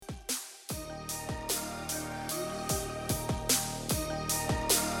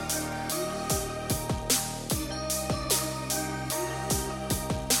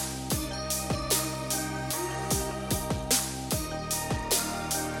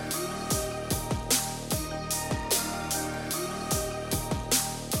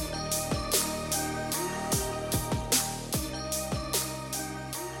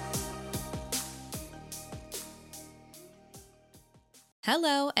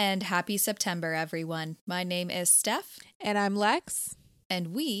Hello and happy September, everyone. My name is Steph. And I'm Lex. And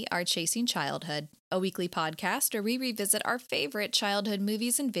we are Chasing Childhood, a weekly podcast where we revisit our favorite childhood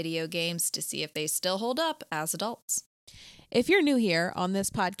movies and video games to see if they still hold up as adults. If you're new here on this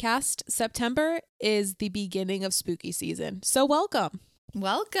podcast, September is the beginning of spooky season. So welcome.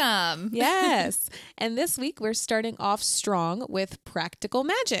 Welcome. Yes. And this week we're starting off strong with Practical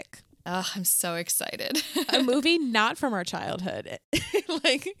Magic. Oh, I'm so excited. A movie not from our childhood.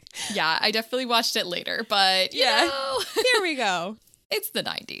 Yeah, I definitely watched it later, but you know, here we go. It's the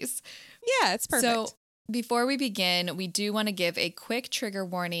 90s. Yeah, it's perfect. So before we begin, we do want to give a quick trigger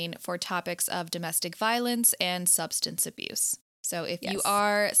warning for topics of domestic violence and substance abuse. So if you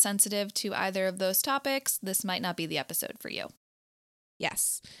are sensitive to either of those topics, this might not be the episode for you.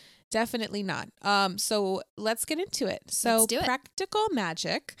 Yes, definitely not. So let's get into it. So Let's do it. Practical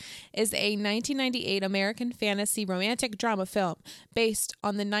Magic is a 1998 American fantasy romantic drama film based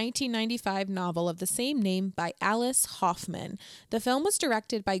on the 1995 novel of the same name by Alice Hoffman. The film was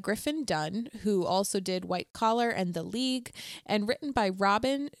directed by Griffin Dunn, who also did White Collar and The League, and written by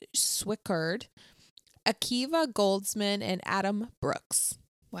Robin Swickard, Akiva Goldsman, and Adam Brooks.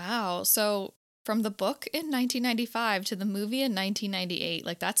 Wow. So from the book in 1995 to the movie in 1998,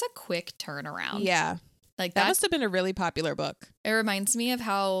 like that's a quick turnaround. Yeah. Like that must have been a really popular book. It reminds me of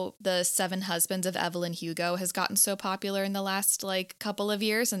how The Seven Husbands of Evelyn Hugo has gotten so popular in the last like couple of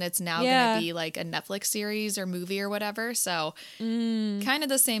years, and it's now going to be like a Netflix series or movie or whatever. So kind of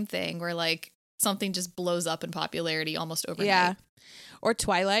the same thing where like something just blows up in popularity almost overnight. Yeah. Or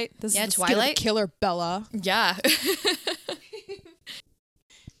Twilight. This is the Twilight. Killer Bella. Yeah.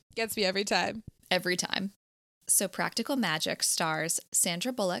 Gets me every time. Every time. So Practical Magic stars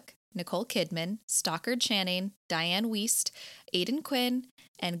Sandra Bullock, Nicole Kidman, Stockard Channing, Diane Wiest, Aidan Quinn,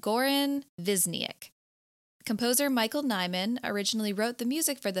 and Goran Visniak. Composer Michael Nyman originally wrote the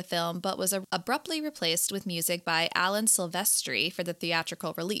music for the film, but was abruptly replaced with music by Alan Silvestri for the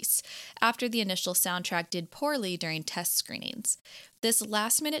theatrical release, after the initial soundtrack did poorly during test screenings. This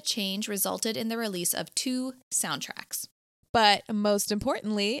last-minute change resulted in the release of 2 soundtracks. But most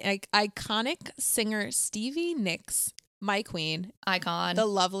importantly, iconic singer Stevie Nicks, my queen, icon, the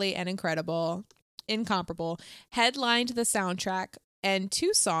lovely and incomparable, headlined the soundtrack, and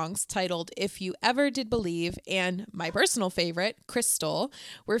 2 songs titled If You Ever Did Believe and my personal favorite, Crystal,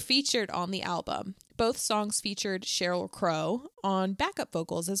 were featured on the album. Both songs featured Sheryl Crow on backup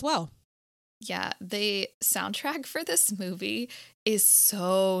vocals as well. Yeah, the soundtrack for this movie is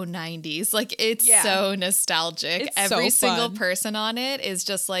so 90s. Like, it's so nostalgic. It's Every so single fun. person on it is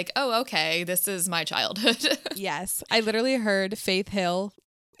just like, oh, okay, this is my childhood. Yes. I literally heard Faith Hill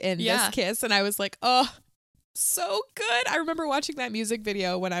in this Kiss, and I was like, oh, so good. I remember watching that music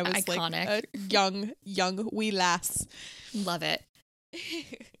video when I was iconic. Like a young wee lass. Love it.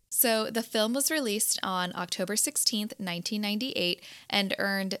 So the film was released on October 16th, 1998, and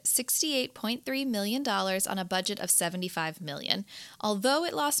earned $68.3 million on a budget of $75 million. Although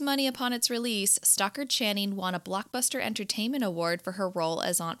it lost money upon its release, Stockard Channing won a Blockbuster Entertainment Award for her role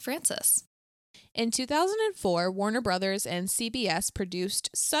as Aunt Frances. In 2004, Warner Brothers and CBS produced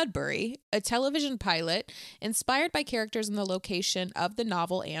Sudbury, a television pilot inspired by characters in the location of the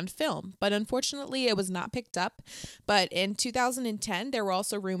novel and film, but unfortunately it was not picked up. But in 2010, there were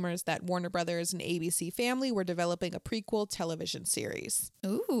also rumors that Warner Brothers and ABC Family were developing a prequel television series.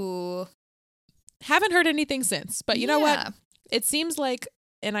 Ooh. Haven't heard anything since, but you know what? It seems like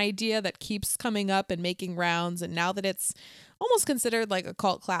an idea that keeps coming up and making rounds, and now that it's almost considered like a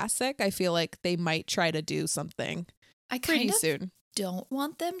cult classic, I feel like they might try to do something pretty soon. Don't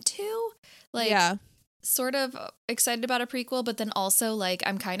want them to. Like, sort of excited about a prequel, but then also like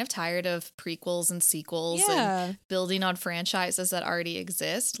I'm kind of tired of prequels and sequels and building on franchises that already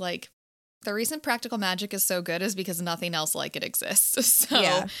exist. Like, the reason Practical Magic is so good is because nothing else like it exists.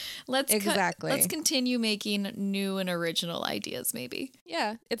 So let's continue making new and original ideas, maybe.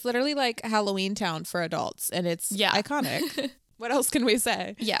 Yeah, it's literally like Halloween Town for adults, and it's iconic. What else can we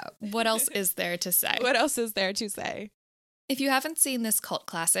say? Yeah, what else is there to say? What else is there to say? If you haven't seen this cult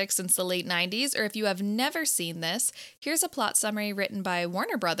classic since the late 90s, or if you have never seen this, here's a plot summary written by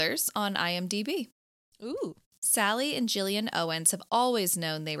Warner Brothers on IMDb. Ooh. Sally and Gillian Owens have always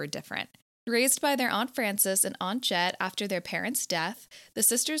known they were different. Raised by their Aunt Frances and Aunt Jet after their parents' death, the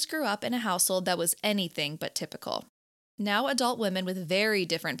sisters grew up in a household that was anything but typical. Now adult women with very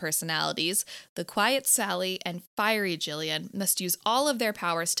different personalities, the quiet Sally and fiery Gillian, must use all of their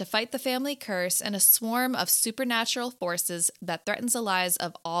powers to fight the family curse and a swarm of supernatural forces that threatens the lives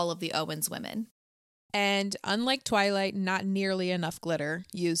of all of the Owens women. And unlike Twilight, not nearly enough glitter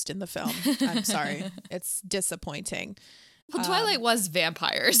used in the film. I'm sorry. It's disappointing. Well, Twilight was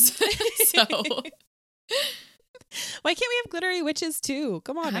vampires. So why can't we have glittery witches too?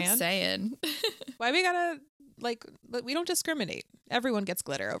 Come on, man. I'm saying. Why we gotta, like, we don't discriminate. Everyone gets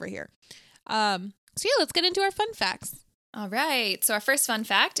glitter over here. So yeah, let's get into our fun facts. All right. So our first fun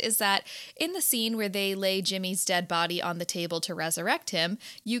fact is that in the scene where they lay Jimmy's dead body on the table to resurrect him,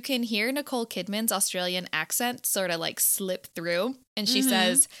 you can hear Nicole Kidman's Australian accent sort of like slip through. And she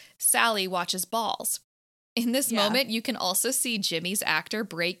says, Sally watches balls. In this moment, you can also see Jimmy's actor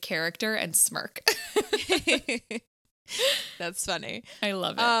break character and smirk. That's funny. I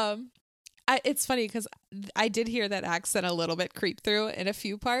love it. It's funny because I did hear that accent a little bit creep through in a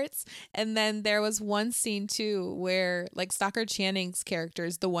few parts. And then there was one scene too where like Stockard Channing's character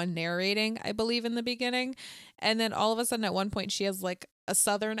is the one narrating, I believe, in the beginning. And then all of a sudden at one point she has like a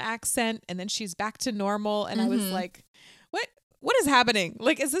southern accent and then she's back to normal. And I was like, what is happening?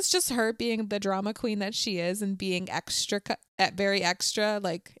 Like, is this just her being the drama queen that she is and being very extra,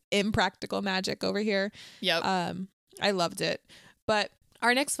 like impractical magic over here? Yep. I loved it. But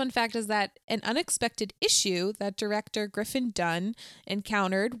our next fun fact is that an unexpected issue that director Griffin Dunn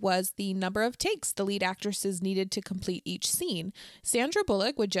encountered was the number of takes the lead actresses needed to complete each scene. Sandra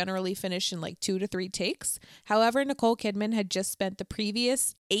Bullock would generally finish in like 2 to 3 takes. However, Nicole Kidman had just spent the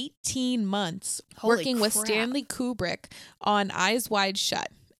previous 18 months working with Stanley Kubrick on Eyes Wide Shut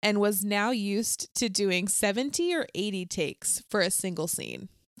and was now used to doing 70 or 80 takes for a single scene.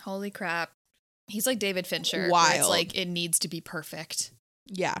 Holy crap. He's like David Fincher. Wild. It's like it needs to be perfect.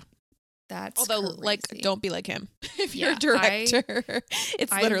 Yeah. That's Although, crazy. like, don't be like him. If you're a director,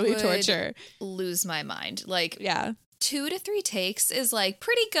 it's literally torture. Lose my mind. Like, 2 to 3 takes is like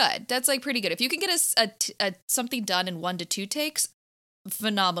pretty good. That's like pretty good. If you can get a something done in 1 to 2 takes,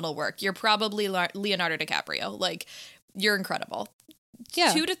 phenomenal work. You're probably Leonardo DiCaprio. Like, you're incredible.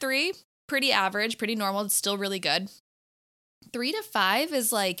 Yeah. 2 to 3, pretty average, pretty normal. It's still really good. 3 to 5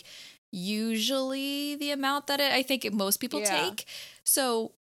 is like usually the amount that I think most people take.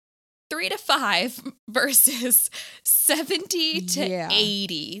 So 3 to 5 versus 70 to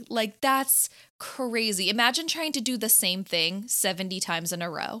 80. Like, that's crazy. Imagine trying to do the same thing 70 times in a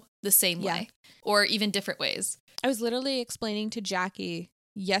row, the same way, or even different ways. I was literally explaining to Jackie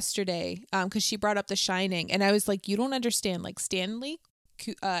yesterday because she brought up The Shining, and I was like, you don't understand. Like, Stanley,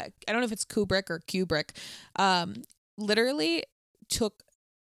 I don't know if it's Kubrick or Kubrick, literally took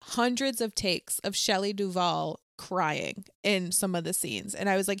hundreds of takes of Shelley Duvall crying in some of the scenes. And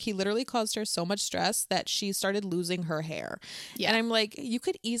I was like, he literally caused her so much stress that she started losing her hair. Yeah. And I'm like, you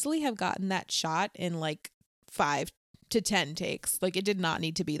could easily have gotten that shot in like 5 to 10 takes. Like, it did not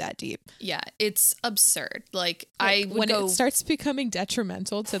need to be that deep. Yeah, it's absurd. Like when it starts becoming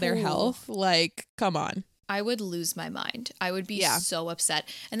detrimental to their health, like, come on. I would lose my mind. I would be so upset.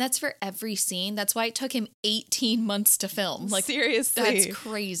 And that's for every scene. That's why it took him 18 months to film. Like, seriously. That's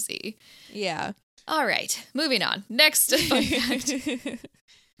crazy. Yeah. All right. Moving on. Next fun fact.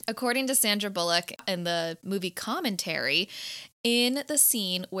 According to Sandra Bullock in the movie commentary, in the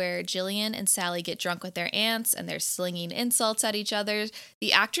scene where Gillian and Sally get drunk with their aunts and they're slinging insults at each other,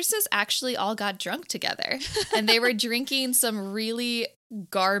 the actresses actually all got drunk together. And they were drinking some really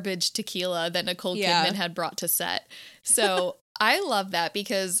garbage tequila that Nicole Kidman had brought to set. So I love that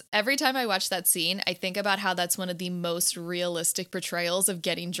because every time I watch that scene, I think about how that's one of the most realistic portrayals of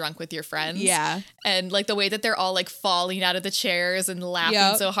getting drunk with your friends. Yeah. And like the way that they're all like falling out of the chairs and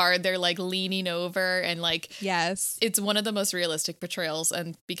laughing so hard, they're like leaning over and like, it's one of the most realistic portrayals,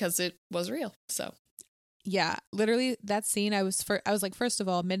 and because it was real. So yeah, literally that scene, I was like, first of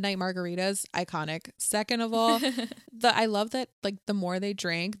all, midnight margaritas, iconic. Second of all, I love that like the more they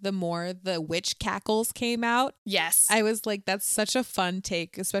drank, the more the witch cackles came out. Yes. I was like, that's such a fun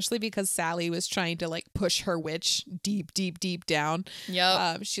take, especially because Sally was trying to like push her witch deep, deep, deep down.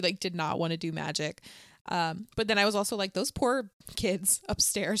 Yep. She like did not want to do magic. But then I was also like, those poor kids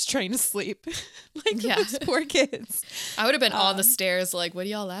upstairs trying to sleep. Those poor kids. I would have been on the stairs like, what are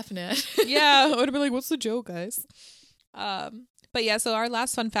y'all laughing at? Yeah, I would have been like, what's the joke, guys? But yeah, so our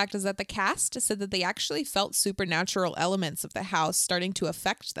last fun fact is that the cast said that they actually felt supernatural elements of the house starting to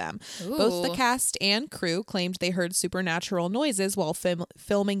affect them. Ooh. Both the cast and crew claimed they heard supernatural noises while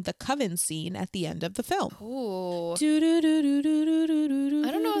filming the coven scene at the end of the film. Ooh. I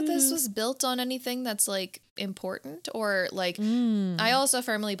don't know if this was built on anything that's like important or like, I also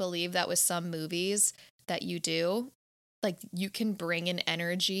firmly believe that with some movies that you do, like you can bring an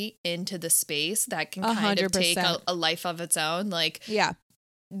energy into the space that can kind 100%. Of take a life of its own. Like, yeah,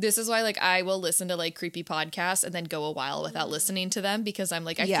 this is why like I will listen to like creepy podcasts and then go a while without listening to them because I'm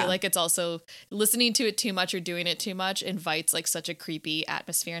like, I feel like it's also listening to it too much or doing it too much invites like such a creepy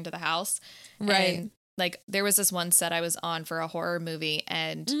atmosphere into the house. Right. And Like there was this one set I was on for a horror movie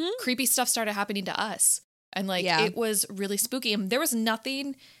and creepy stuff started happening to us. And like it was really spooky. And there was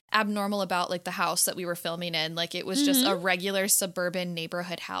nothing abnormal about like the house that we were filming in. Like it was just a regular suburban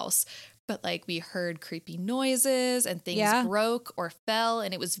neighborhood house. But like we heard creepy noises and things broke or fell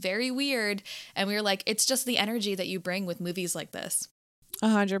and it was very weird. And we were like, it's just the energy that you bring with movies like this.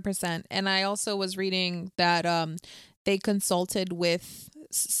 100%. And I also was reading that they consulted with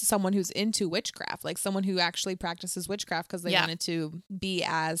someone who's into witchcraft, like someone who actually practices witchcraft because they wanted to be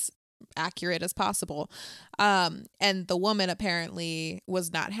as accurate as possible. And the woman apparently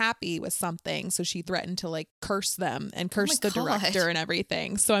was not happy with something, so she threatened to like curse them and curse the director and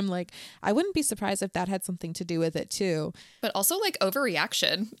everything. So I'm like, I wouldn't be surprised if that had something to do with it too. But also like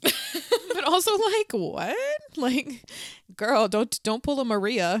overreaction. But also like, what? Like, girl, don't pull a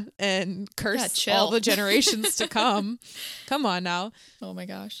Maria and curse all the generations to come. Come on now. Oh my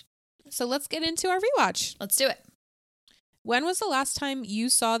gosh. So let's get into our rewatch. Let's do it. When was the last time you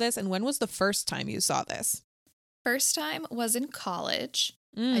saw this, and when was the first time you saw this? First time was in college.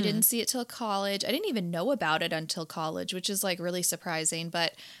 I didn't see it till college. I didn't even know about it until college, which is like really surprising.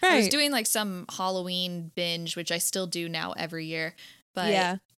 But I was doing like some Halloween binge, which I still do now every year.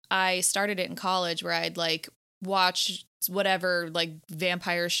 But I started it in college where I'd like watch whatever like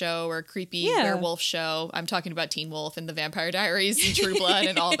vampire show or creepy werewolf show. I'm talking about Teen Wolf and the Vampire Diaries and True Blood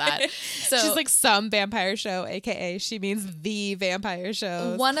and all that. So she's like some vampire show, aka she means the vampire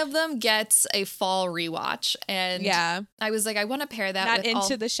show. One of them gets a fall rewatch, and I was like, I want to pair that with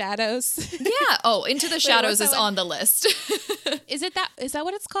Into the Shadows. Into the Shadows is on the list. Is that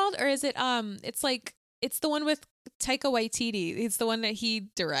what it's called, or is it it's the one with Taika Waititi? It's the one that he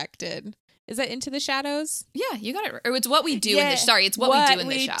directed. Is that Into the Shadows? Yeah, you got it. Or it's What We Do in the It's What We Do in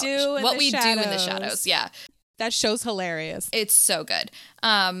the Shadows. What We Do in the Shadows. Yeah. That show's hilarious. It's so good.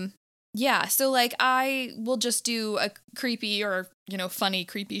 So like I will just do a creepy or, funny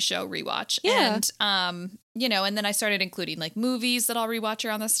creepy show rewatch. Yeah. And and then I started including like movies that I'll rewatch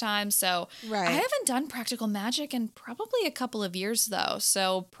around this time. So I haven't done Practical Magic in probably a couple of years though.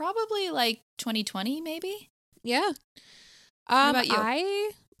 So probably like 2020 maybe. Yeah. What about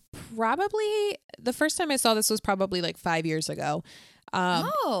you? Probably the first time I saw this was probably like 5 years ago.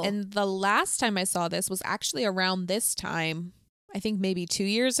 And the last time I saw this was actually around this time. I think maybe 2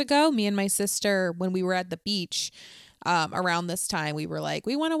 years ago. Me and my sister, when we were at the beach, around this time, we were like,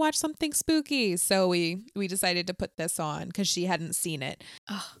 we want to watch something spooky. So we decided to put this on because she hadn't seen it.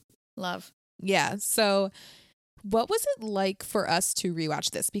 Oh, love. Yeah. So what was it like for us to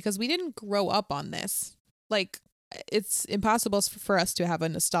rewatch this? Because we didn't grow up on this. Like, it's impossible for us to have a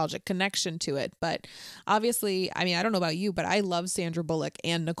nostalgic connection to it. But obviously, I mean, I don't know about you, but I love Sandra Bullock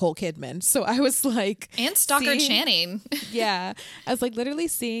and Nicole Kidman. So I was like... And Stockard Channing. Yeah. I was like literally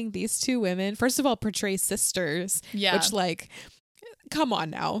seeing these two women, first of all, portray sisters. Yeah. Which like... Come on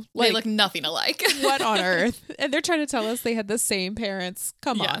now. Like, they look nothing alike. What on earth? And they're trying to tell us they had the same parents.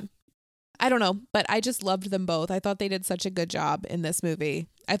 Come on. I don't know, but I just loved them both. I thought they did such a good job in this movie.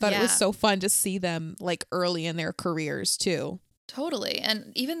 I thought it was so fun to see them like early in their careers too. Totally.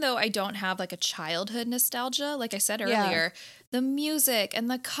 And even though I don't have like a childhood nostalgia, like I said earlier, the music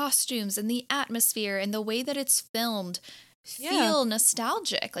and the costumes and the atmosphere and the way that it's filmed feel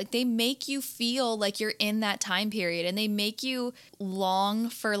nostalgic. Like they make you feel like you're in that time period and they make you long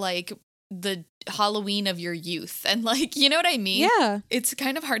for like the Halloween of your youth. And like, you know what I mean? Yeah. It's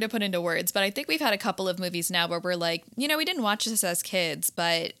kind of hard to put into words, but I think we've had a couple of movies now where we're like, we didn't watch this as kids,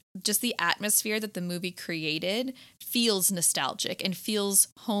 but just the atmosphere that the movie created feels nostalgic and feels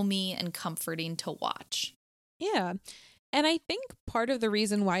homey and comforting to watch. Yeah. And I think part of the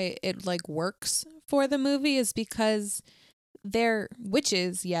reason why it like works for the movie is because they're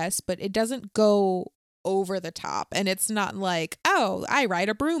witches, yes, but it doesn't go over the top, and it's not like, oh, I ride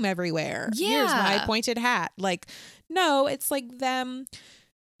a broom everywhere. Yeah. Here's my pointed hat. Like, no, it's like them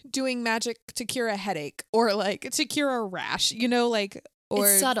doing magic to cure a headache or like to cure a rash, like, or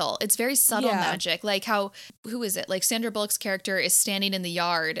it's subtle. It's very subtle magic. Like who is it? Like Sandra Bullock's character is standing in the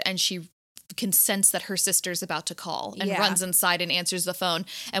yard and she can sense that her sister's about to call and runs inside and answers the phone.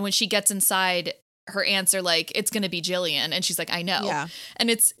 And when she gets inside, her answer like, it's going to be Gillian. And she's like, I know. Yeah.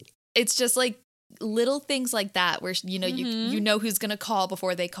 And it's just like little things like that where, you know who's going to call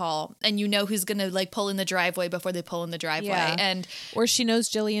before they call, and who's going to like pull in the driveway before they pull in the driveway. And or she knows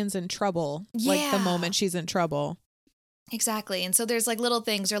Gillian's in trouble, like the moment she's in trouble. Exactly. And so there's like little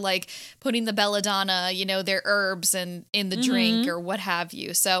things, or like putting the belladonna, their herbs and in the drink or what have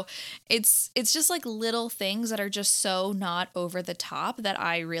you. So it's just like little things that are just so not over the top that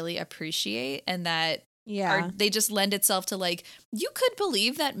I really appreciate, and that Yeah. they just lend itself to like, you could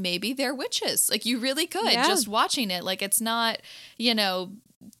believe that maybe they're witches. Like you really could just watching it. Like it's not, you know,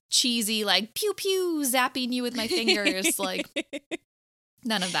 cheesy, like pew pew zapping you with my fingers. Like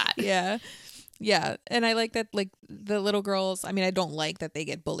none of that. Yeah. Yeah. And I like that, like the little girls, I mean, I don't like that they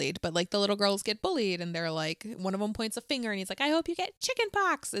get bullied, but like the little girls get bullied and they're like, one of them points a finger and he's like, I hope you get chicken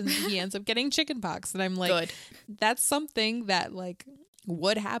pox. And he ends up getting chicken pox. And I'm like, Good. That's something that like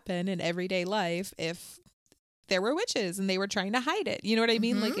would happen in everyday life if there were witches and they were trying to hide it. You know what I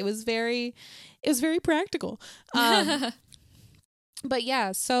mean? Like it was very practical. But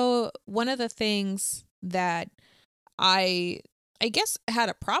yeah, so one of the things that I guess had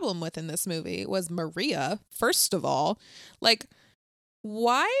a problem with in this movie was Maria. First of all, like,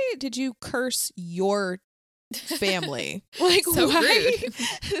 why did you curse your family? Like, So why? rude.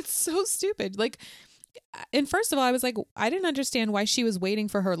 It's so stupid. Like, and first of all, I was like, I didn't understand why she was waiting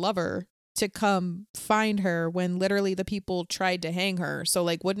for her lover to come find her when literally the people tried to hang her. So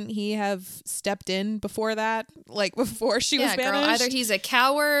like, wouldn't he have stepped in before that? Like before she was banished? Girl, either he's a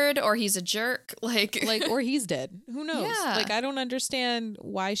coward or he's a jerk. Like, or he's dead. Who knows? Yeah. Like, I don't understand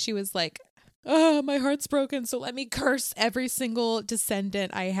why she was like, oh, my heart's broken, so let me curse every single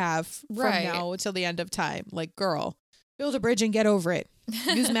descendant I have from now till the end of time. Like, girl, build a bridge and get over it.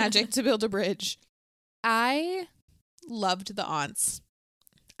 Use magic to build a bridge. I loved the aunts.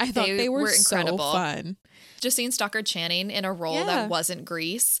 I thought they were incredible. So fun. Just seeing Stockard Channing in a role that wasn't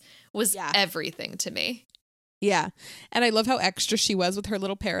Grease was everything to me. Yeah. And I love how extra she was with her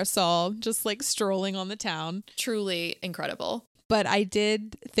little parasol, just like strolling on the town. Truly incredible. But I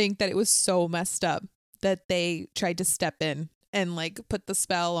did think that it was so messed up that they tried to step in and like put the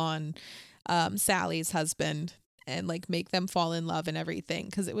spell on Sally's husband and like make them fall in love and everything.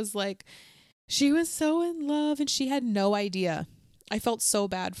 Because it was like, she was so in love and she had no idea. I felt so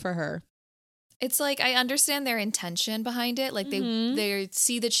bad for her. It's like, I understand their intention behind it. Like they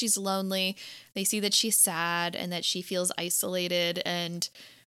see that she's lonely. They see that she's sad and that she feels isolated and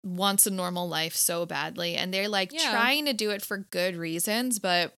wants a normal life so badly. And they're like trying to do it for good reasons.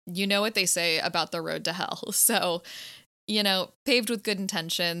 But you know what they say about the road to hell. So, you know, paved with good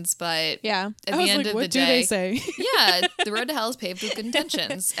intentions. But at the end of the day, what do they say? Yeah, the road to hell is paved with good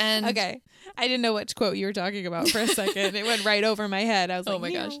intentions. And okay. I didn't know which quote you were talking about for a second. It went right over my head. I was like, oh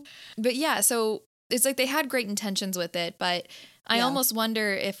my gosh. But yeah, so it's like they had great intentions with it, but I almost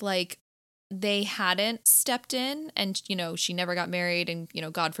wonder if like they hadn't stepped in and, you know, she never got married and, you know,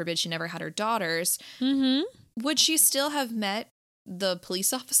 God forbid she never had her daughters. Would she still have met the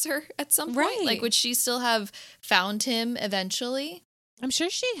police officer at some point? Right. Like, would she still have found him eventually? I'm sure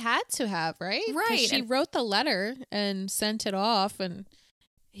she had to have, right? Right. She wrote the letter and sent it off and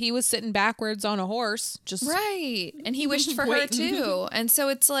he was sitting backwards on a horse, just right. And he wished for her too. And so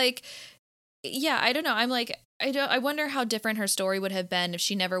it's like, yeah, I don't know. I'm like, I wonder how different her story would have been if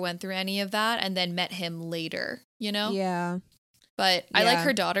she never went through any of that and then met him later, you know? Yeah. But I like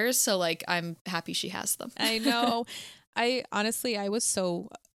her daughters, so like I'm happy she has them. I know. I was so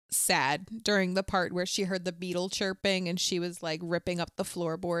sad during the part where she heard the beetle chirping and she was like ripping up the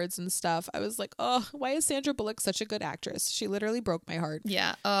floorboards and stuff. I was like, oh, why is Sandra Bullock such a good actress? She literally broke my heart.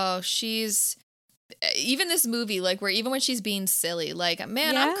 Yeah. Oh, she's even this movie, like where even when she's being silly, like,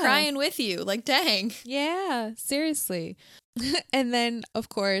 man, I'm crying with you. Like, dang. Yeah, seriously. And then, of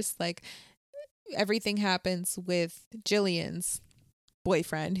course, like everything happens with Gillian's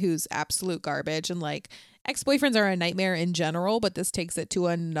boyfriend, who's absolute garbage, and like ex-boyfriends are a nightmare in general, but this takes it to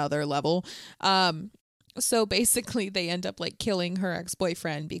another level. So basically they end up like killing her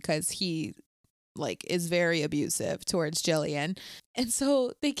ex-boyfriend because he like is very abusive towards Gillian. And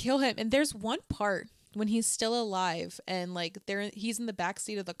so they kill him. And there's one part when he's still alive and like he's in the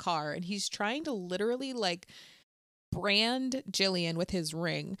backseat of the car and he's trying to literally like brand Gillian with his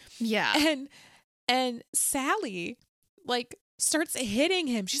ring. Yeah. And Sally like starts hitting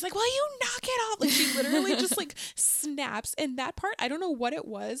him. She's like, "Will you knock it off?" Like she literally just like snaps. And that part, I don't know what it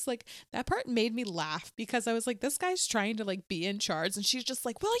was. Like that part made me laugh because I was like, this guy's trying to like be in charge and she's just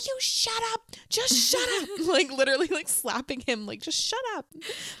like, "Will you shut up? Just shut up." Like literally like slapping him like, "Just shut up.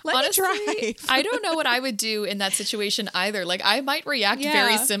 Honestly, me drive." I don't know what I would do in that situation either. Like I might react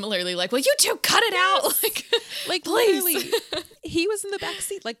very similarly. Like, "Well, you two cut it out." Like please. He was in the back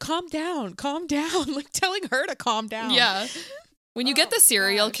seat like, calm down, like telling her to calm down. Yeah. When you get the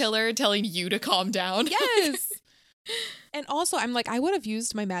serial killer telling you to calm down. Yes. And also, I'm like, I would have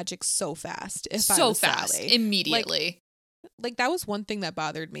used my magic so fast if I was Sally. Immediately. Like that was one thing that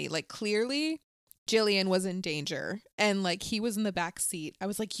bothered me. Like clearly Gillian was in danger and like he was in the back seat. I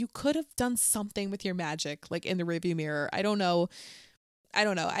was like, you could have done something with your magic, like in the rearview mirror. I don't know. I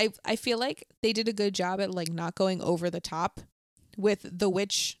don't know. I feel like they did a good job at like not going over the top with the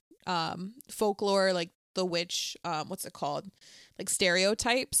witch folklore, like the witch what's it called? Like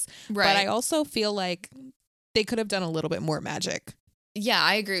stereotypes. Right. But I also feel like they could have done a little bit more magic. Yeah,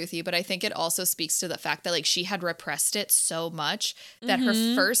 I agree with you, but I think it also speaks to the fact that like she had repressed it so much that her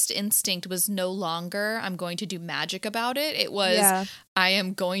first instinct was no longer I'm going to do magic about it. It was I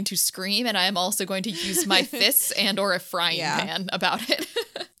am going to scream, and I am also going to use my fists and or a frying pan about it.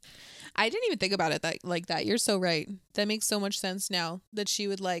 I didn't even think about it like that. You're so right. That makes so much sense now that she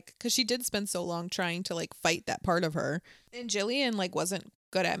would like, because she did spend so long trying to like fight that part of her. And Gillian like wasn't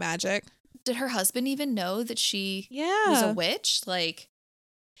good at magic. Did her husband even know that she was a witch? Like,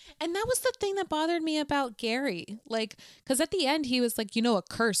 and that was the thing that bothered me about Gary. Like, because at the end he was like, you know, a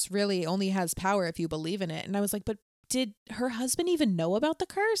curse really only has power if you believe in it. And I was like, but did her husband even know about the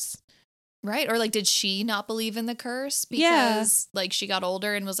curse? Right. Or like, did she not believe in the curse because like she got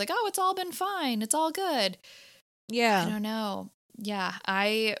older and was like, oh, it's all been fine. It's all good. Yeah. I don't know. Yeah.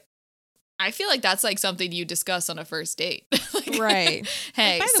 I feel like that's like something you discuss on a first date. Like, right.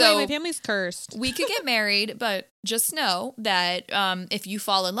 Hey, by the way, my family's cursed. We could get married, but just know that if you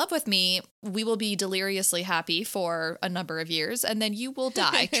fall in love with me, we will be deliriously happy for a number of years, and then you will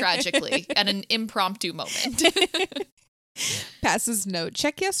die tragically at an impromptu moment. Passes note.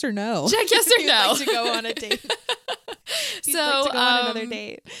 Check yes or no. Check yes or no. Like to go on a date. So like to go on another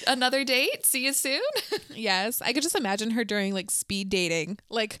date. Another date. See you soon. Yes, I could just imagine her during like speed dating.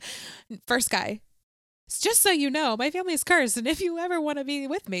 Like, first guy, just so you know, my family is cursed, and if you ever want to be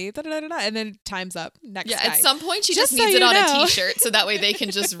with me, da, da, da, da, and then time's up. Next guy. At some point she just needs it on a t-shirt so that way they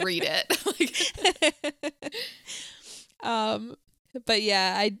can just read it. But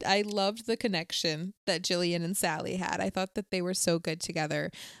yeah, I loved the connection that Gillian and Sally had. I thought that they were so good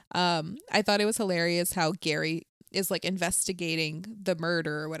together. I thought it was hilarious how Gary is like investigating the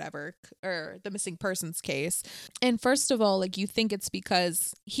murder or whatever, or the missing persons case. And first of all, like you think it's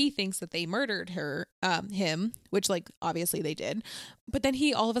because he thinks that they murdered him, which like obviously they did. But then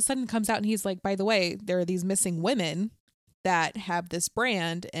he all of a sudden comes out and he's like, by the way, there are these missing women that have this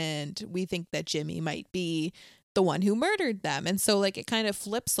brand, and we think that Jimmy might be the one who murdered them. And so like it kind of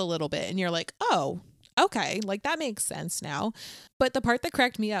flips a little bit and you're like, oh, okay, like that makes sense now. But the part that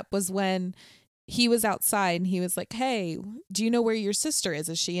cracked me up was when he was outside and he was like, hey, do you know where your sister is?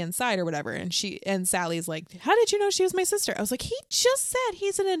 Is she inside or whatever? And Sally's like, how did you know she was my sister? I was like, he just said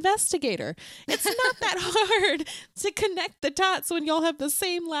he's an investigator. It's not that hard to connect the dots when y'all have the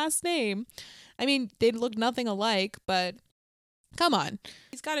same last name. I mean, they look nothing alike, but come on.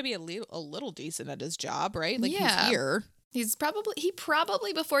 He's got to be a little decent at his job, right? Like he's here. He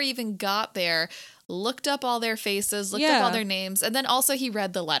probably before he even got there looked up all their faces, looked up all their names, and then also he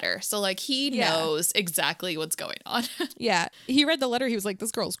read the letter. So like he knows exactly what's going on. Yeah. He read the letter. He was like,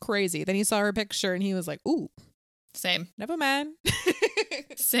 this girl's crazy. Then he saw her picture and he was like, ooh. Same. Never mind.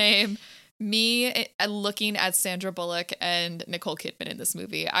 Same. Me looking at Sandra Bullock and Nicole Kidman in this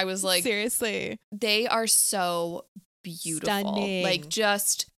movie, I was like, seriously, they are so beautiful. Stunning. Like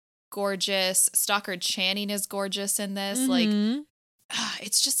just gorgeous. Stockard Channing is gorgeous in this. Like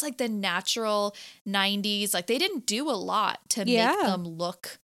it's just like the natural 90s. Like they didn't do a lot to make them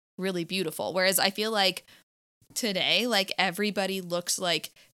look really beautiful. Whereas I feel like today, like everybody looks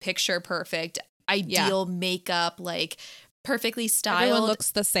like picture perfect, ideal makeup, like perfectly styled. Everyone looks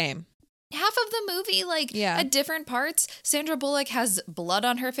the same. Half of the movie, like at different parts, Sandra Bullock has blood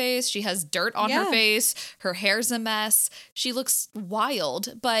on her face. She has dirt on her face. Her hair's a mess. She looks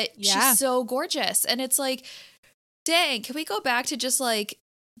wild, but she's so gorgeous. And it's like, dang, can we go back to just like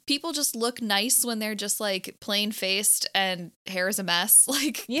people just look nice when they're just like plain faced and hair is a mess?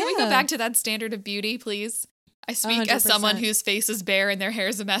 Like, can we go back to that standard of beauty, please? I speak 100%. As someone whose face is bare and their hair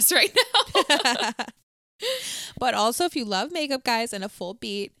is a mess right now. But also, if you love makeup, guys, and a full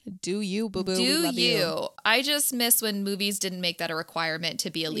beat, do you, boo-boo. Do we love you. I just miss when movies didn't make that a requirement to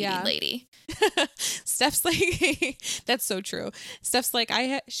be a leading lady. Steph's like, that's so true. Steph's like,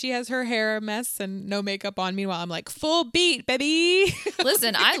 she has her hair a mess and no makeup on. Meanwhile, I'm like, full beat, baby.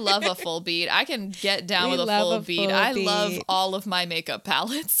 Listen, I love a full beat. I can get down with a full beat. I love all of my makeup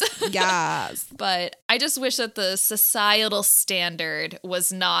palettes. Yes. But I just wish that the societal standard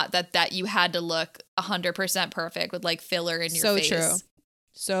was not that you had to look 100% perfect with like filler in your face.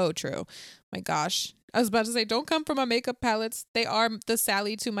 So true. My gosh. I was about to say, don't come for my makeup palettes. They are the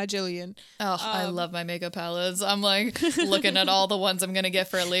Sally to my Gillian. Oh, I love my makeup palettes. I'm like looking at all the ones I'm going to get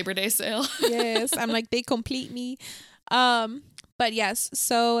for a Labor Day sale. Yes. I'm like, they complete me. But yes,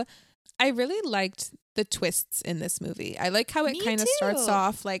 so I really liked the twists in this movie. I like how it Me kind of starts too.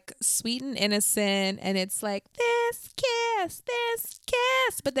 off like sweet and innocent, and it's like this kiss,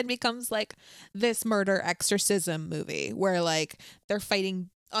 but then becomes like this murder exorcism movie where like they're fighting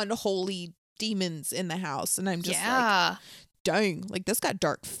unholy demons in the house, and I'm just like, dang, like this got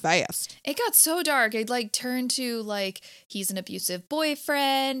dark fast. It got so dark. It like turned to like he's an abusive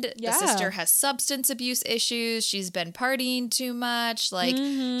boyfriend. Yeah. The sister has substance abuse issues. She's been partying too much. Like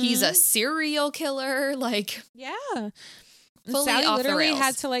he's a serial killer. Like Yeah. And fully Sally off the literally rails.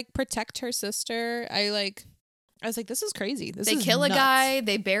 had to like protect her sister. I was like, this is crazy. This They is kill nuts. a guy.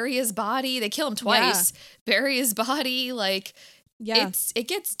 They bury his body. They kill him twice. Bury his body. Like it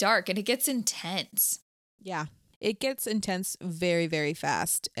gets dark and it gets intense. Yeah. It gets intense very, very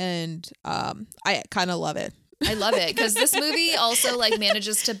fast. And I kind of love it. I love it because this movie also like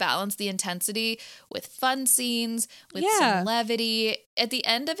manages to balance the intensity with fun scenes, with some levity. At the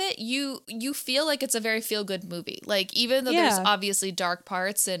end of it, you feel like it's a very feel-good movie. Like even though there's obviously dark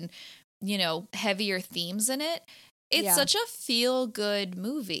parts and, you know, heavier themes in it, it's such a feel-good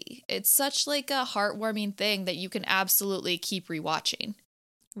movie. It's such like a heartwarming thing that you can absolutely keep rewatching.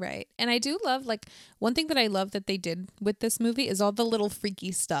 Right. And I do love, like, one thing that I love that they did with this movie is all the little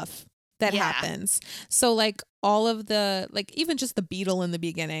freaky stuff that happens. So, like, all of the, like, even just the beetle in the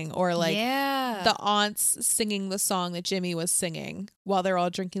beginning, or like the aunts singing the song that Jimmy was singing while they're all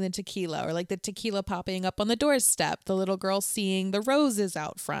drinking the tequila, or like the tequila popping up on the doorstep, the little girl seeing the roses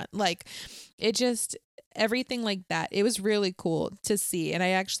out front. Like, it just, everything like that. It was really cool to see. And I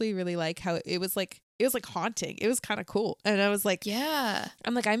actually really like how it was like haunting. It was kind of cool. And I was like,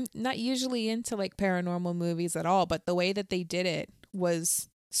 I'm like, I'm not usually into like paranormal movies at all, but the way that they did it was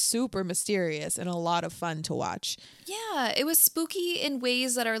super mysterious and a lot of fun to watch. Yeah, it was spooky in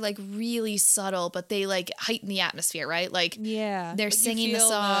ways that are like really subtle, but they like heighten the atmosphere, right? Like they're like singing the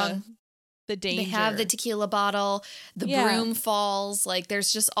song. The danger. They have the tequila bottle, the broom falls. Like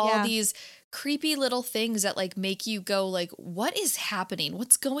there's just all these creepy little things that like make you go like, what is happening?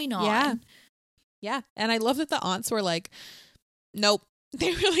 What's going on? Yeah. And I love that the aunts were like, nope.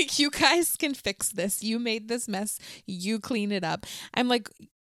 They were like, you guys can fix this. You made this mess. You clean it up. I'm like,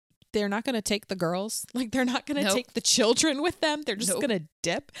 they're not going to take the girls. Like, they're not going to take the children with them. They're just going to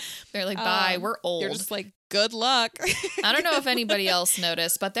dip. They're like, bye, we're old. They're just like, good luck. I don't know if anybody else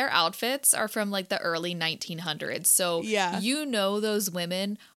noticed, but their outfits are from like the early 1900s. So you know those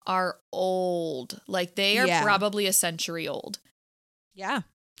women are old. Like they are probably a century old. Yeah.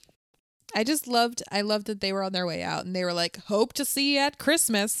 I loved that they were on their way out and they were like, hope to see you at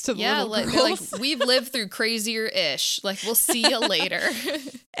Christmas to the little girls. They're like, we've lived through crazier-ish. Like, we'll see you later.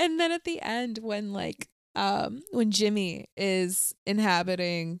 And then at the end, when like, when Jimmy is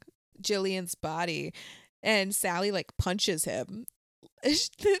inhabiting Gillian's body and Sally like punches him,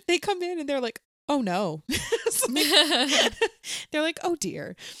 they come in and they're like, oh no. They're like, oh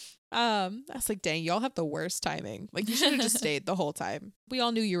dear. I was like, dang, y'all have the worst timing. Like, you should have just stayed the whole time. We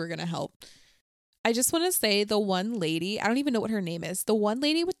all knew you were going to help. I just want to say the one lady, I don't even know what her name is. The one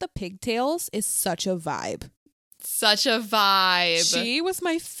lady with the pigtails is such a vibe. Such a vibe. She was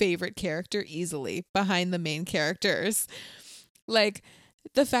my favorite character easily behind the main characters. Like,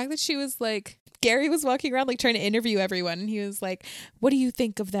 the fact that she was like, Gary was walking around like trying to interview everyone. And he was like, what do you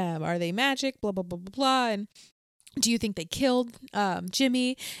think of them? Are they magic? Blah, blah, blah, blah, blah. And do you think they killed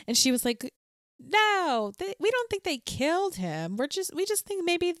Jimmy? And she was like, no, we don't think they killed him. We just think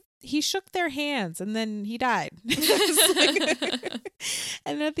maybe he shook their hands and then he died.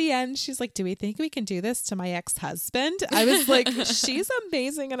 And at the end, she's like, do we think we can do this to my ex-husband? I was like, she's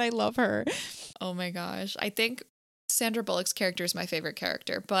amazing and I love her. Oh my gosh. I think Sandra Bullock's character is my favorite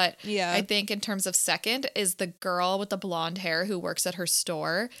character, but I think in terms of second is the girl with the blonde hair who works at her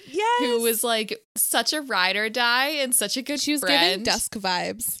store. Yes. Who was like such a ride or die and such a good She was friend. giving Dusk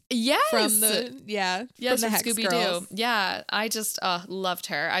vibes. Yes. From the from Scooby-Doo. Yeah. I just loved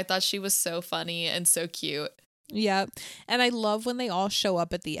her. I thought she was so funny and so cute. Yeah. And I love when they all show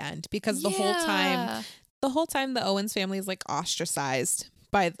up at the end because the whole time the Owens family is like ostracized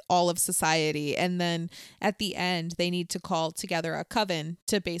by all of society, and then at the end they need to call together a coven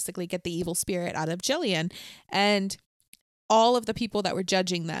to basically get the evil spirit out of Gillian, and all of the people that were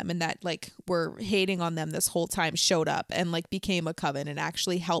judging them and that like were hating on them this whole time showed up and like became a coven and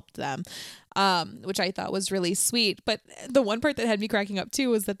actually helped them, which I thought was really sweet. But the one part that had me cracking up too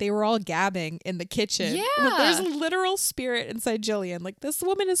was that they were all gabbing in the kitchen. Yeah, there's a literal spirit inside Gillian. Like, this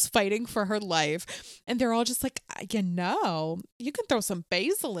woman is fighting for her life, and they're all just like, you know, you can throw some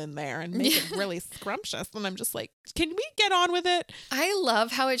basil in there and make it really scrumptious. And I'm just like, can we get on with it? I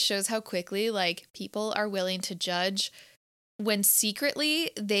love how it shows how quickly like people are willing to judge when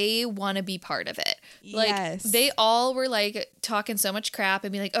secretly they want to be part of it. Like, yes. they all were like talking so much crap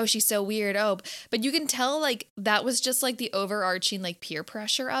and be like, oh, she's so weird. Oh, but you can tell like that was just like the overarching like peer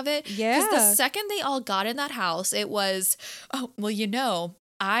pressure of it. Yeah. Because the second they all got in that house, it was, oh, well, you know,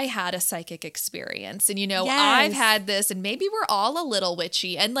 I had a psychic experience and, you know, Yes. I've had this and maybe we're all a little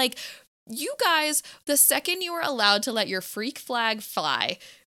witchy. And like, you guys, the second you were allowed to let your freak flag fly,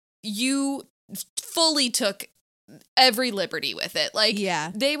 you fully took every liberty with it. Like,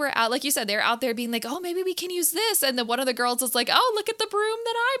 yeah. they were out, like you said, they're out there being like, oh, maybe we can use this. And then one of the girls was like, oh, look at the broom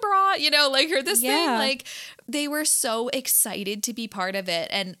that I brought, you know, like, or this thing. Like, they were so excited to be part of it.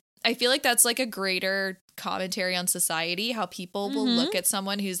 And I feel like that's like a greater commentary on society, how people will look at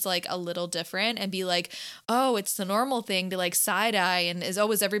someone who's like a little different and be like, oh, it's the normal thing to like side eye, and is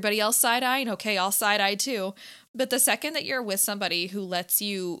everybody else side eyeing? Okay, I'll side eye too. But the second that you're with somebody who lets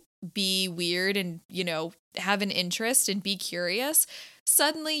you be weird and, you know, have an interest and be curious,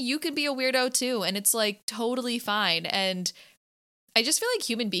 suddenly you can be a weirdo too. And it's like totally fine. And I just feel like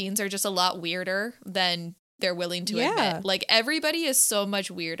human beings are just a lot weirder than they're willing to admit. Like, everybody is so much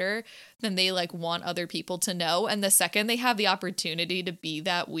weirder than they like want other people to know. And the second they have the opportunity to be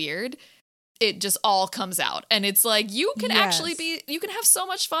that weird, it just all comes out. And it's like, you can actually you can have so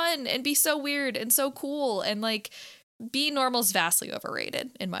much fun and be so weird and so cool. And like, be normal's vastly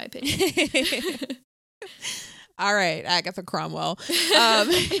overrated, in my opinion. All right, Agatha Cromwell.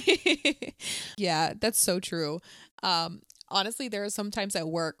 Yeah, that's so true. Honestly, there are some times at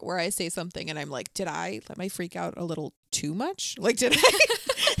work where I say something and I'm like, did I let my freak out a little too much? Like, did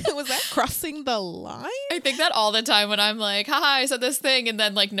I, was that crossing the line? I think that all the time when I'm like, haha, I said this thing, and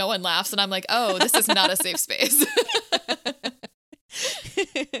then like no one laughs and I'm like, oh, this is not a safe space.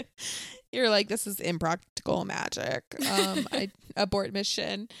 You're like, this is impractical magic. I abort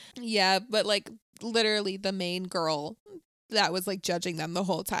mission. Yeah, but like literally the main girl that was like judging them the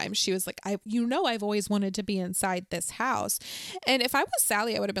whole time, she was like, I've always wanted to be inside this house. And if I was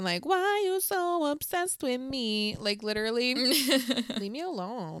Sally, I would have been like, why are you so obsessed with me? Like, literally, leave me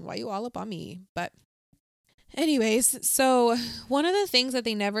alone. Why you all up on me? But anyways, so one of the things that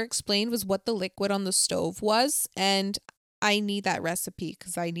they never explained was what the liquid on the stove was. And I need that recipe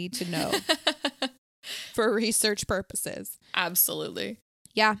because I need to know for research purposes. Absolutely.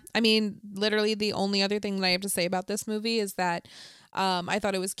 Yeah, I mean, literally the only other thing that I have to say about this movie is that I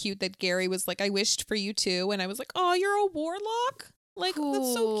thought it was cute that Gary was like, I wished for you too. And I was like, oh, you're a warlock? Like, cool.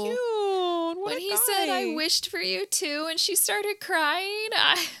 That's so cute. When he said, I wished for you too, and she started crying,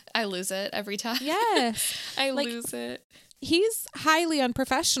 I lose it every time. Yes. I lose it. He's highly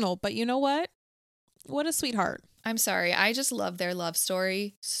unprofessional, but you know what? What a sweetheart. I'm sorry. I just love their love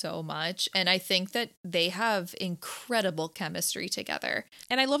story so much. And I think that they have incredible chemistry together.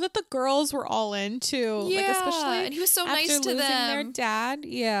 And I love that the girls were all in too. Yeah. Like, especially and he was so nice to losing them. Their dad.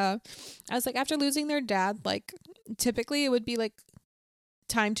 Yeah. I was like, after losing their dad, like typically it would be like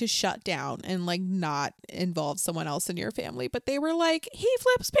time to shut down and like not involve someone else in your family. But they were like, he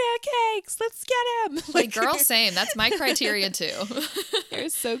flips pancakes. Let's get him. Like, girl, same. That's my criteria too. It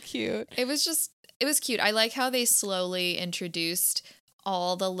was so cute. It was cute. I like how they slowly introduced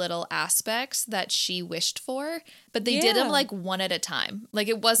all the little aspects that she wished for, but they did them like one at a time. Like,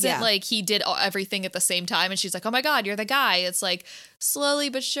 it wasn't like he did everything at the same time and she's like, oh my God, you're the guy. It's like slowly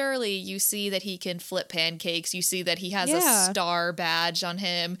but surely you see that he can flip pancakes. You see that he has a star badge on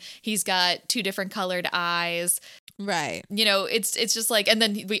him. He's got 2 different colored eyes. Right. You know, it's just like, and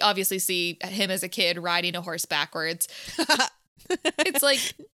then we obviously see him as a kid riding a horse backwards. It's like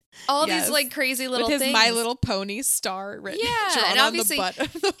all these like crazy little with his things. My Little Pony star written and obviously on the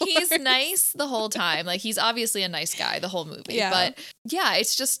butt of the he's horse. nice the whole time. Like, he's obviously a nice guy the whole movie. Yeah. But yeah,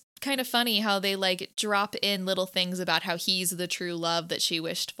 it's just kind of funny how they like drop in little things about how he's the true love that she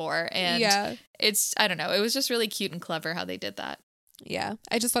wished for. And it's, I don't know, it was just really cute and clever how they did that. Yeah.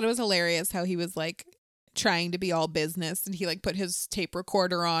 I just thought it was hilarious how he was like trying to be all business and he like put his tape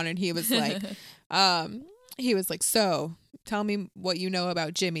recorder on and he was like, so tell me what you know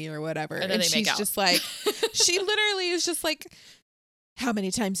about Jimmy or whatever. And she's just like, she literally is just like, how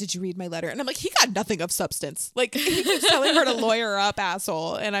many times did you read my letter? And I'm like, he got nothing of substance. Like, he keeps telling her to lawyer up,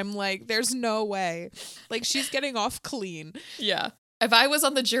 asshole. And I'm like, there's no way. Like, she's getting off clean. Yeah. If I was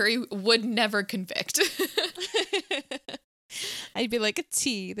on the jury, would never convict. I'd be like, a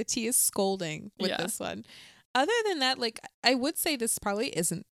T. The T is scolding with this one. Other than that, like, I would say this probably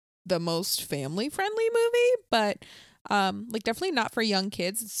isn't the most family friendly movie, but like, definitely not for young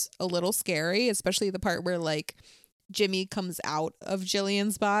kids. It's a little scary, especially the part where like Jimmy comes out of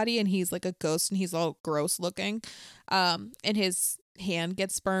Gillian's body and he's like a ghost and he's all gross looking, and his hand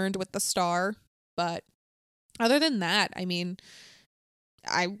gets burned with the star. But other than that, I mean,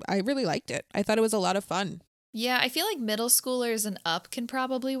 I really liked it. I thought it was a lot of fun. Yeah, I feel like middle schoolers and up can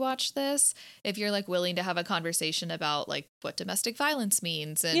probably watch this if you're like willing to have a conversation about like what domestic violence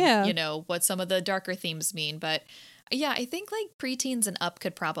means and, you know, what some of the darker themes mean. But yeah, I think like preteens and up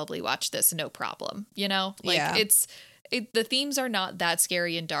could probably watch this no problem, you know? Like the themes are not that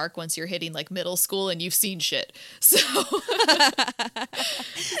scary and dark once you're hitting like middle school and you've seen shit. So,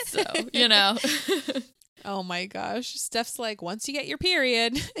 you know. Oh my gosh. Steph's like, once you get your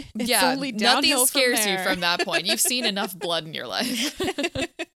period, it's only nothing downhill scares from you there. from that point. You've seen enough blood in your life.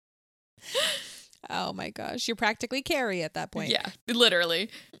 Oh my gosh. You're practically Carrie at that point. Yeah, literally.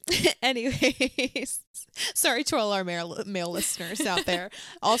 Anyways, sorry to all our male listeners out there.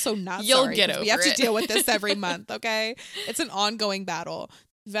 Also not You'll sorry. get over We have to it. deal with this every month, okay? It's an ongoing battle.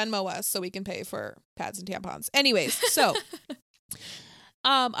 Venmo us so we can pay for pads and tampons. Anyways, so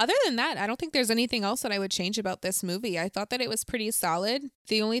other than that, I don't think there's anything else that I would change about this movie. I thought that it was pretty solid.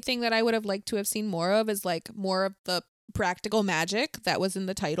 The only thing that I would have liked to have seen more of is like more of the practical magic that was in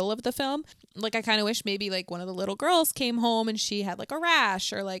the title of the film. Like I kind of wish maybe like one of the little girls came home and she had like a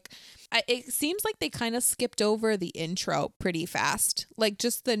rash, or like it seems like they kind of skipped over the intro pretty fast. Like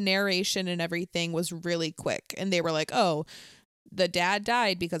just the narration and everything was really quick, and they were like, oh, the dad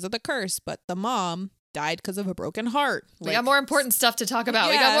died because of the curse, but the mom died because of a broken heart. We got more important stuff to talk about.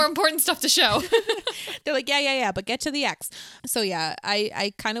 Yeah. We got more important stuff to show. They're like, yeah, but get to the X. So yeah,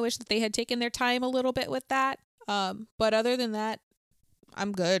 I kind of wish that they had taken their time a little bit with that. But other than that,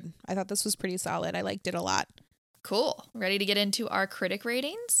 I'm good. I thought this was pretty solid. I liked it a lot. Cool. Ready to get into our critic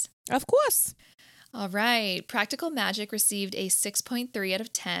ratings? Of course. All right. Practical Magic received a 6.3 out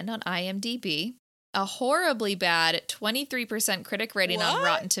of 10 on IMDb, a horribly bad 23% critic rating on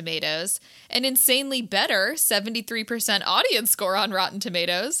Rotten Tomatoes, an insanely better 73% audience score on Rotten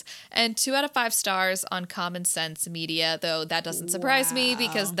Tomatoes, and 2 out of 5 stars on Common Sense Media, though that doesn't surprise me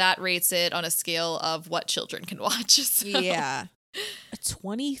because that rates it on a scale of what children can watch. So. Yeah.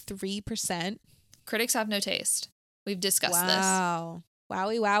 23%. Critics have no taste. We've discussed this. Wow.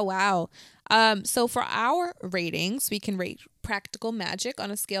 Wowie, wow. So for our ratings, we can rate Practical Magic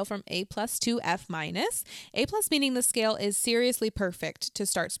on a scale from A+ to F-. A+ meaning the scale is seriously perfect to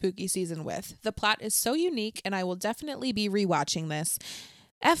start spooky season with. The plot is so unique, and I will definitely be rewatching this.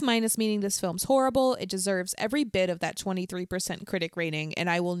 F- meaning this film's horrible. It deserves every bit of that 23% critic rating, and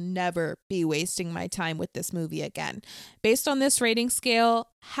I will never be wasting my time with this movie again. Based on this rating scale,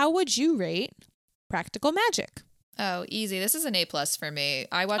 how would you rate Practical Magic? Oh, easy. This is an A+ for me.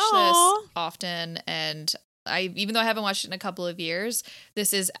 I watch this often, and even though I haven't watched it in a couple of years,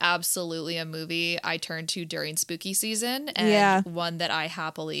 this is absolutely a movie I turn to during spooky season, and one that I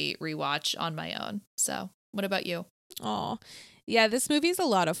happily rewatch on my own. So, what about you? Oh, yeah, this movie is a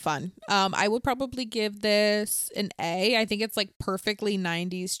lot of fun. I would probably give this an A. I think it's like perfectly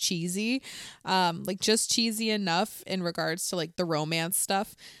 90s cheesy, like just cheesy enough in regards to like the romance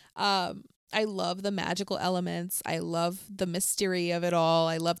stuff. I love the magical elements. I love the mystery of it all.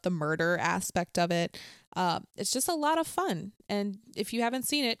 I love the murder aspect of it. It's just a lot of fun. And if you haven't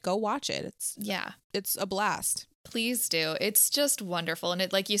seen it, go watch it. It's a blast. Please do. It's just wonderful. And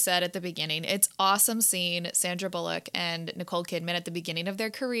it, like you said at the beginning, it's awesome seeing Sandra Bullock and Nicole Kidman at the beginning of their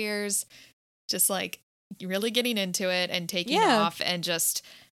careers, just like really getting into it and taking off, and just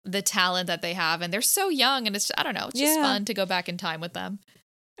the talent that they have. And they're so young, and it's, I don't know, it's just fun to go back in time with them.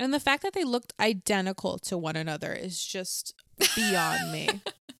 And the fact that they looked identical to one another is just beyond me.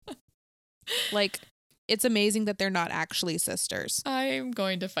 Like, it's amazing that they're not actually sisters. I'm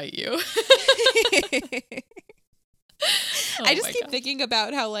going to fight you. I just keep thinking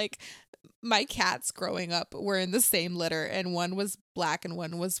about how, like, my cats growing up were in the same litter, and one was black and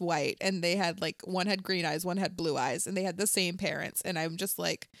one was white, and they had, like, one had green eyes, one had blue eyes, and they had the same parents, and I'm just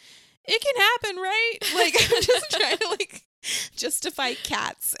like, it can happen, right? Like, I'm just trying to, like, justify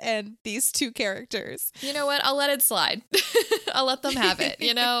cats and these two characters. You know what? I'll let it slide. I'll let them have it.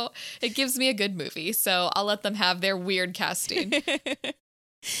 You know, it gives me a good movie, so I'll let them have their weird casting.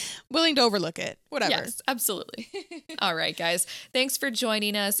 Willing to overlook it. Whatever. Yes, absolutely. All right, guys. Thanks for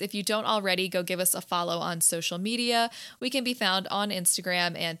joining us. If you don't already, go give us a follow on social media. We can be found on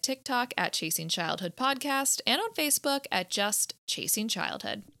Instagram and TikTok at Chasing Childhood Podcast, and on Facebook at just Chasing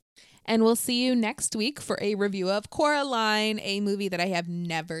Childhood. And we'll see you next week for a review of Coraline, a movie that I have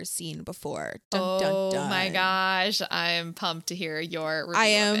never seen before. Dun, dun, dun. Oh my gosh. I'm pumped to hear your review. I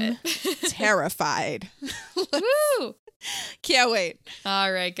am terrified. Woo! Can't wait.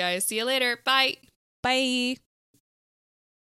 All right, guys. See you later. Bye. Bye.